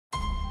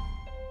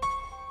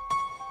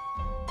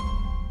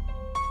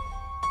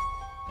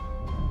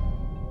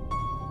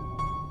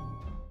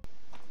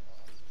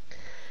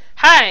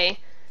Hi,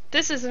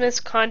 this is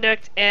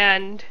Misconduct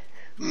and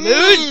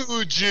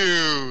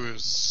Moojuice!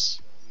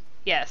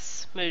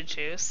 Yes,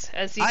 Moojuice,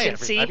 as you Hi, can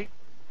everybody. see.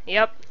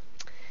 Yep.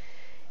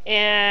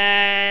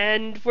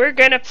 And we're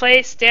gonna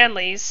play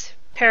Stanley's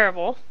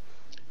Parable.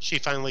 She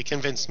finally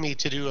convinced me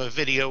to do a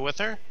video with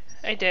her,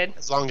 I did.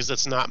 as long as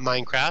it's not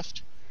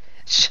Minecraft.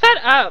 Shut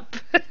up!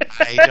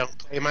 I don't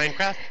play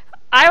Minecraft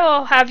I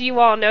will have you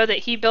all know that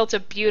he built a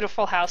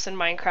beautiful house in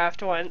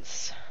Minecraft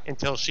once.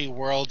 until she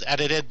world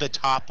edited the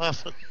top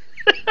of it.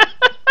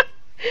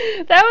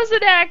 That was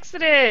an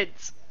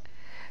accident!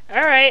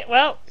 Alright,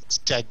 well, It's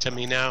dead to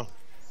me now.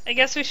 I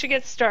guess we should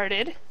get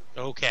started.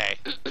 Okay.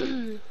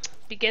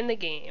 Begin the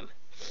game.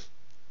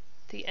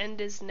 The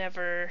end is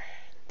never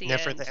the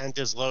Never end. the end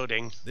is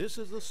loading. This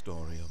is the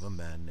story of a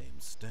man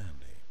named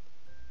Stanley.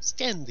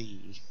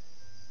 Stanley.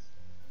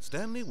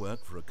 Stanley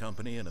worked for a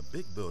company in a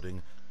big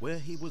building where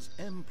he was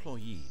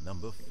employee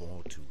number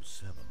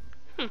 427.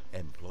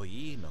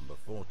 Employee number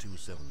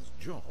 427's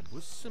job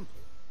was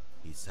simple.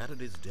 He sat at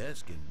his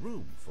desk in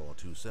room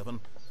 427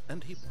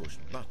 and he pushed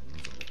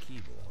buttons on the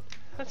keyboard.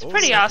 That's a All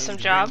pretty that awesome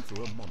came job.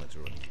 through a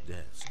monitor on his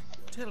desk,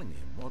 telling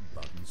him what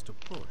buttons to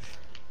push,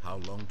 how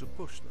long to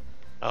push them.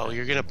 Oh,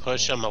 you're gonna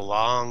push him a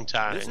long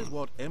time. This is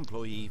what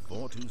employee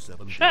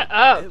 427 Shut did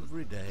up.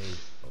 every day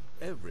of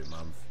every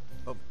month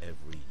of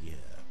every year.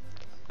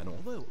 And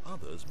although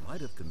others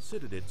might have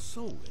considered it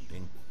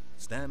soul-rending,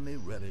 Stanley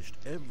relished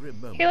every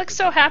moment. He looks of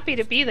so the happy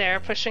to business be there,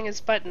 day, pushing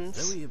his though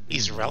buttons. he had been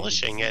He's paid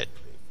relishing it.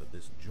 exactly for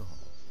this job.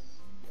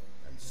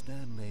 And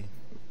Stanley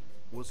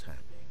was happy.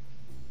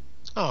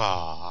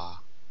 Aww.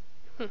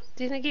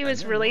 Do you think he And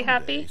was then really one day,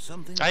 happy?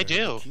 something I very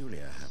do.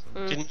 peculiar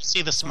happened. Didn't you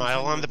see the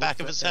smile Something on the that back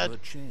would of his forever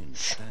head? change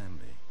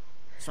Stanley.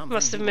 Something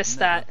Must have he would missed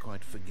never that.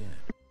 quite forget.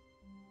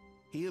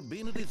 He had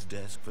been at his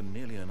desk for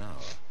nearly an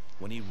hour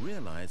when he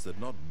realized that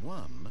not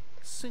one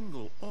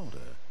single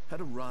order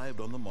had arrived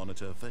on the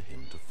monitor for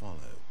him to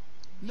follow.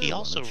 No He one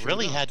also showed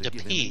really up had to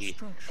give him pee.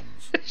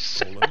 instructions,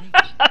 call a meeting,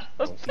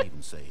 or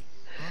even say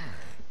hi.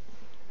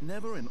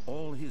 Never in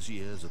all his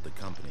years at the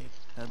company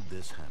had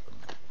this happened.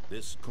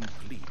 This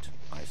complete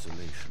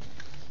isolation.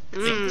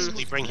 Things Something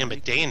they was bring him a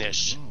very terribly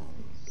Danish.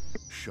 wrong.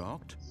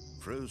 Shocked,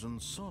 frozen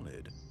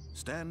solid,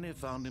 Stanley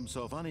found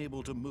himself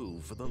unable to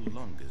move for the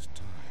longest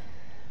time.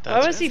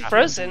 Why was he As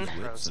frozen? he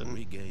wits and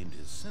regained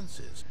his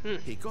senses,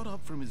 he got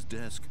up from his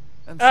desk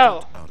and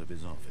Oh. stepped out of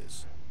his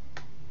office.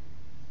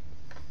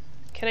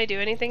 Can I do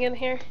anything in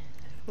here?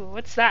 Ooh,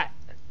 what's that?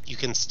 You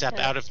can step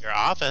out of your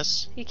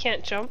office. You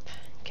can't jump.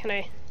 Can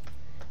I?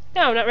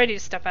 No, I'm not ready to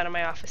step out of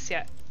my office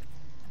yet.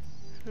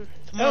 Come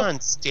Oh.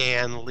 on,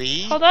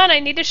 Stanley. Hold on, I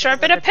need to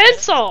sharpen a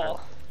pencil!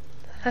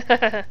 We're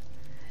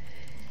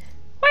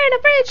in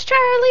a bridge,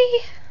 Charlie!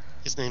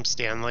 His name's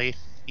Stanley.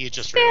 You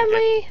just ruined it.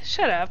 Stanley!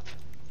 Shut up.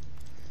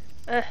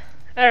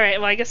 Alright,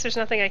 well I guess there's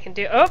nothing I can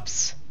do.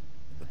 Oops!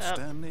 But Oh.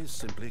 Stanley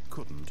simply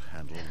couldn't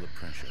handle the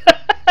pressure.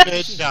 Good He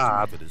had to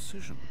job. make a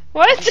decision.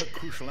 What? The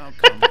crucial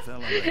outcome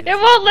fell under his It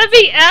won't let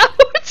me out!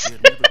 He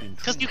had never been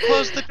Because you trained.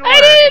 closed the door. I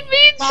didn't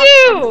mean Locked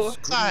to! on the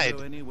Couldn't side.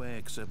 go anywhere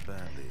except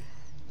badly.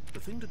 The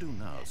thing to do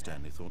now,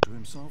 Stanley thought to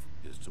himself,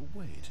 is to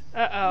wait.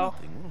 Uh-oh.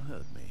 Nothing will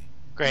hurt me.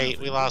 Great,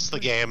 we Nothing lost will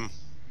the break game. me.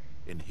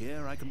 In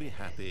here I can be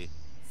happy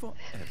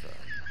forever.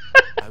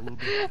 I will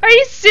be Are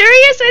you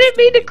serious? I didn't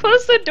mean to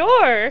close the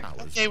door!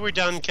 hours Okay, we're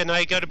done. Can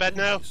I go to bed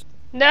now? days.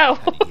 No.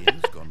 Had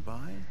years gone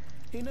by,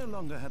 he no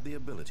longer had the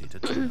ability to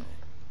tell.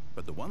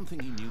 But the one thing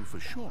he knew for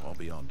sure,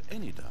 beyond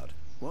any doubt,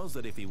 was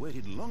that if he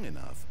waited long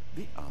enough,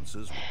 the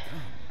answers would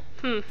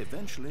come.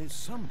 Eventually,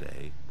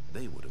 someday,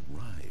 they would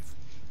arrive.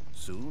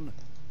 Soon,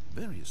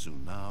 very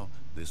soon now,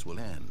 this will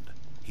end.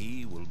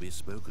 He will be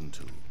spoken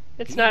to.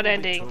 It's He not will be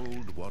ending.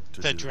 told what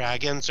to The do.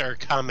 dragons are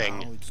Now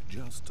coming. it's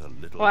just a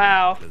little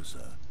Wow. bit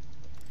closer.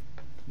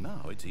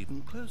 Now it's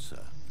even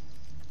closer.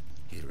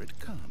 Here it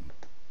comes.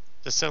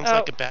 This sounds Oh.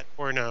 like a bad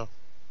porno.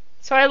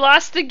 So I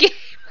lost the game.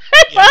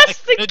 I Yeah,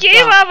 lost the good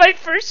game job. on my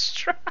first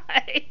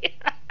try.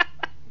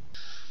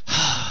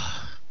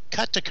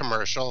 Cut to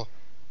commercial.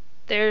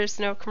 There's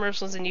no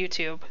commercials in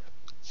YouTube.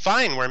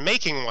 Fine, we're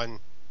making one.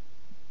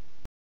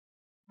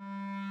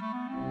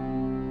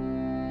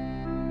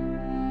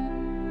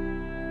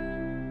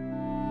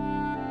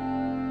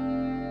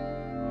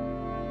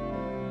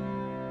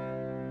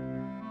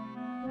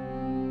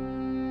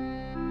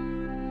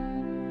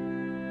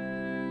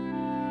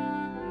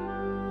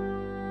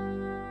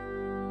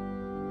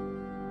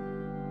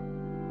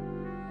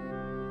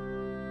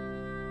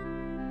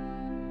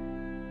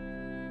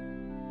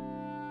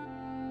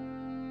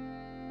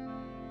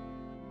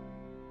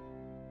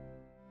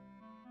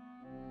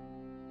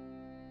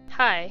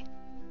 Hi,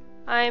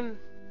 I'm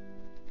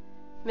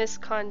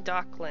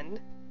Misconduct.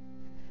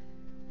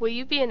 Will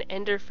you be an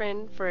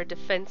endorphin for a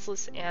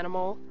defenseless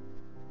animal?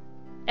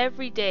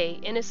 Every day,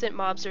 innocent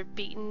mobs are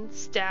beaten,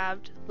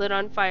 stabbed, lit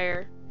on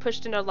fire,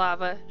 pushed into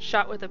lava,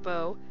 shot with a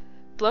bow,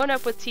 blown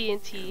up with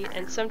TNT,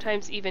 and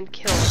sometimes even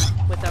killed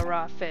with a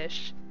raw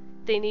fish.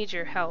 They need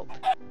your help.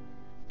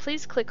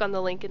 Please click on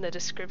the link in the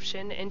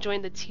description and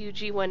join the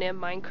 2G1M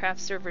Minecraft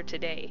server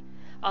today.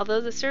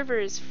 Although the server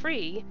is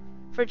free,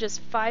 For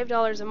just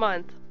 $5 a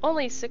month,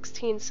 only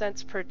 16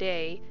 cents per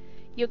day,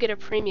 you'll get a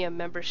premium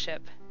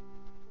membership.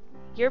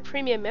 Your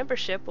premium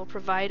membership will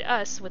provide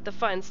us with the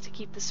funds to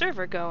keep the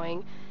server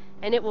going,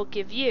 and it will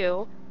give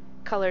you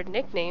colored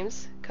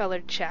nicknames,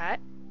 colored chat,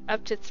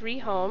 up to 3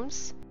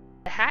 homes,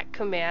 a hack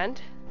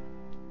command,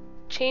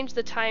 change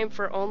the time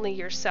for only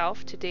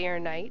yourself to day or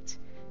night,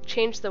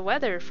 change the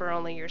weather for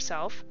only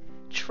yourself,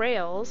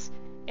 trails,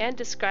 and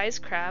disguise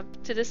crab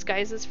to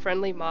disguise as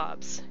friendly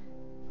mobs.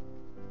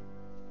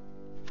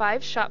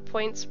 5 shop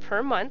points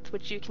per month,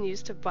 which you can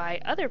use to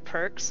buy other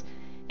perks,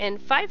 and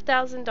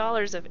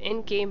 $5,000 of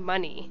in-game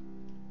money.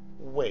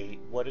 Wait,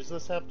 what does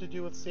this have to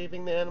do with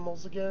saving the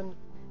animals again?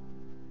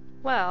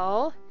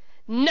 Well,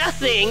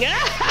 nothing!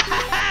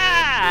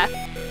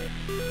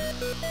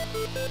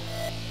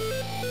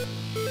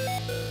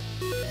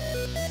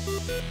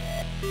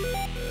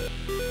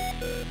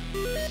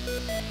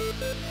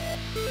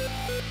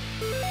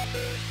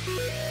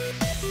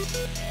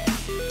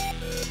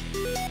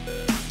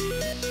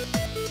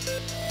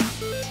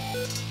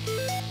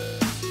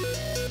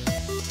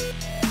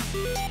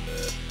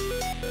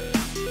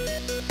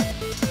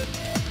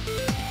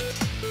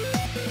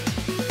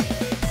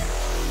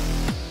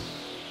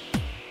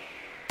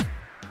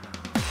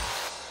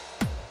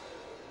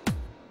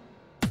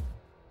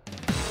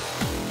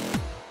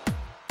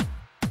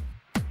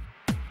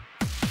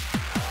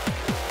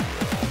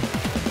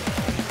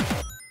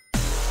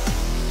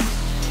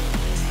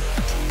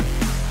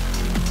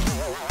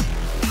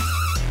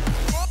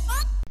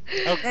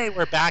 Okay,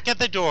 we're back at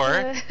the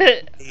door.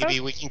 Maybe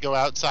we can go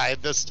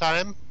outside this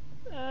time.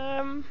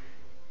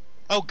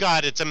 Oh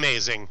god, it's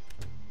amazing.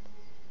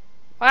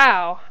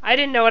 Wow, I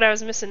didn't know what I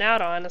was missing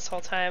out on this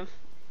whole time.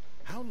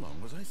 How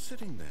long was I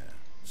sitting there?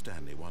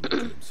 Stanley wondered to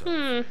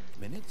himself.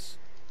 Minutes?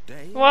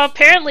 Days? Well,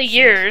 apparently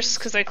years,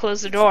 because I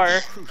closed the door.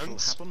 Something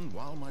crucial happened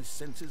while my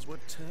senses were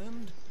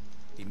turned.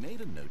 He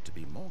made a note to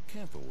be more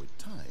careful with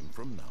time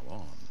from now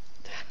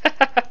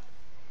on.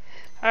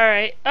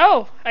 Alright.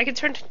 Oh, I can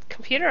turn the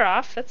computer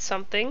off. That's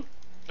something.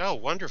 Oh,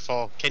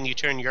 wonderful. Can you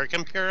turn your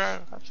computer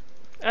off?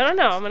 I don't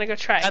know. I'm gonna go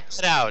try. Cut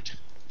it out.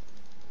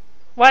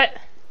 What?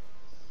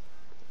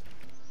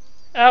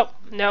 Oh,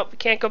 nope.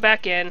 Can't go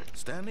back in.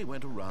 Stanley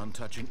went around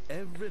touching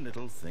every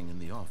little thing in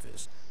the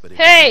office, but it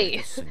Hey! didn't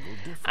make a single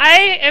difference. I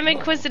am Nor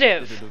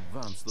inquisitive. did it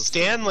advance the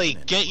Stanley,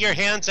 story in get any your way.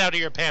 hands out of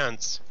your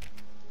pants.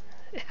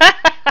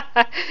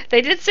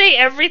 They did say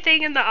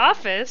everything in the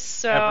office,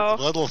 so...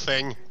 Every little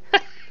thing.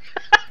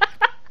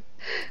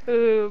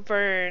 Ooh,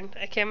 burn.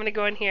 Okay, I'm gonna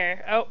go in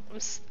here. Oh,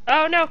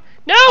 oh no.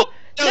 No!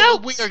 No, No!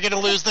 we are gonna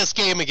lose this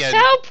game again.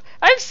 Help!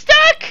 I'm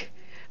stuck!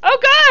 Oh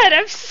god,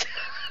 I'm stuck!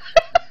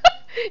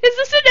 Is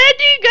this an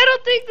ending? I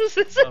don't think this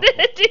is an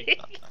ending.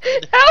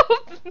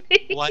 Help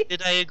me! Why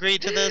did I agree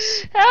to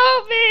this?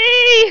 Help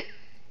me!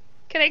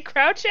 Can I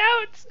crouch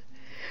out?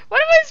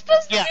 What am I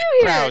supposed to Yeah, do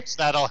here? crouch.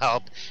 That'll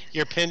help.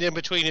 You're pinned in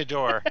between a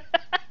door.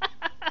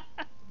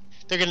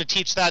 They're gonna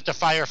teach that to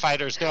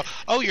firefighters now.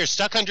 Oh, you're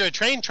stuck under a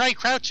train? Try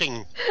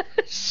crouching.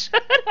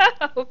 Shut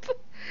up.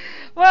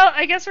 Well,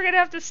 I guess we're gonna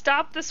have to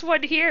stop this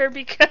one here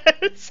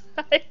because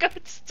I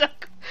got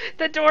stuck.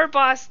 The door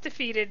boss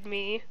defeated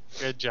me.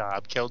 Good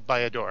job. Killed by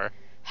a door.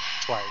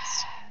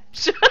 Twice.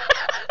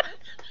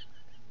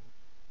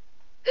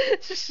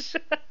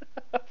 Shut